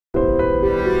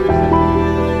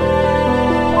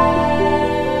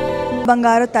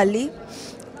Bangaru Thalli.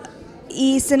 ఈ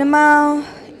cinema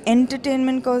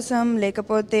entertainment కోసం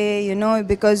లేకపోతే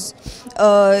because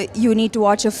you need to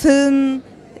watch a film.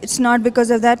 It's not because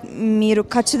of that. మీరు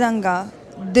ఖచ్చితంగా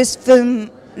this film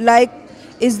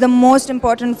is the most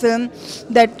important film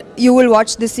that you will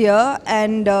watch this year,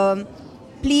 and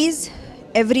please,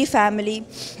 every family,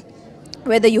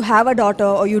 whether you have a daughter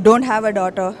or you don't have a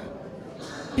daughter,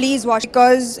 please watch,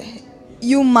 because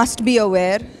you must be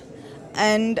aware,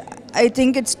 and I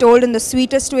think it's told in the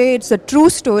sweetest way. It's a true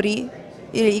story.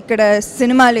 ikkada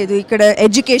cinema ledu, ikkada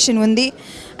education undi,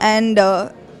 and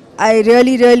I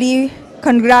really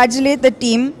congratulate the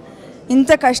team.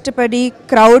 ఇంత కష్టపడి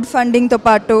crowd ఫండింగ్తో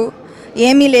పాటు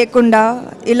ఏమీ లేకుండా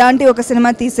ఇలాంటి ఒక cinema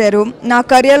తీశారు. నా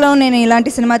కెరియర్లో నేను ఇలాంటి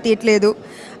సినిమా తీయట్లేదు.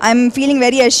 I'm feeling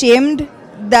very ashamed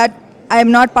that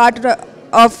I'm not part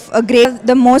of a great.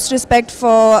 The most respect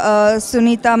for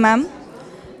Sunita ma'am.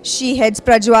 She heads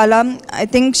Prajwala. I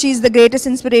think she's the greatest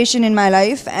inspiration in my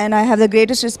life, and I have the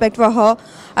greatest respect for her.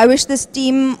 I wish this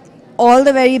team all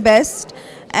the very best,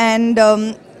 and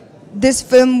this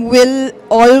film will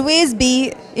always be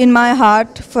in my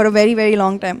heart for a very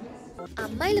long time.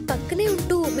 అమ్మాయిల పక్కనే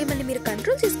ఉంటూ మిమ్మల్ని మీరు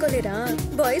control చేసుకోలేరా?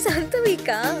 Boys అంత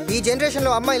వీకా? ఈ generation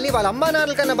లో అమ్మాయిల్ని వాళ్ళ అమ్మా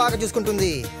నాన్నల కన్నా బాగా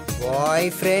చూసుకుంటుంది బాయ్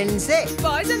ఫ్రెండ్సే.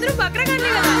 బాయ్స్ అందరూ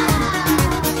బక్రగానే కదా.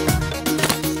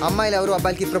 అమ్మాయిలు ఎవరు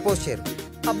అబ్బాయిలకి ప్రపోజ్ చేయరు.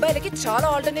 అబ్బాయిలకి చాలా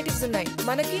ఆల్టర్నేటివ్స్ ఉన్నాయి.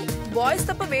 మనకి బాయ్స్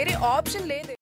తప్ప వేరే ఆప్షన్ లేదు.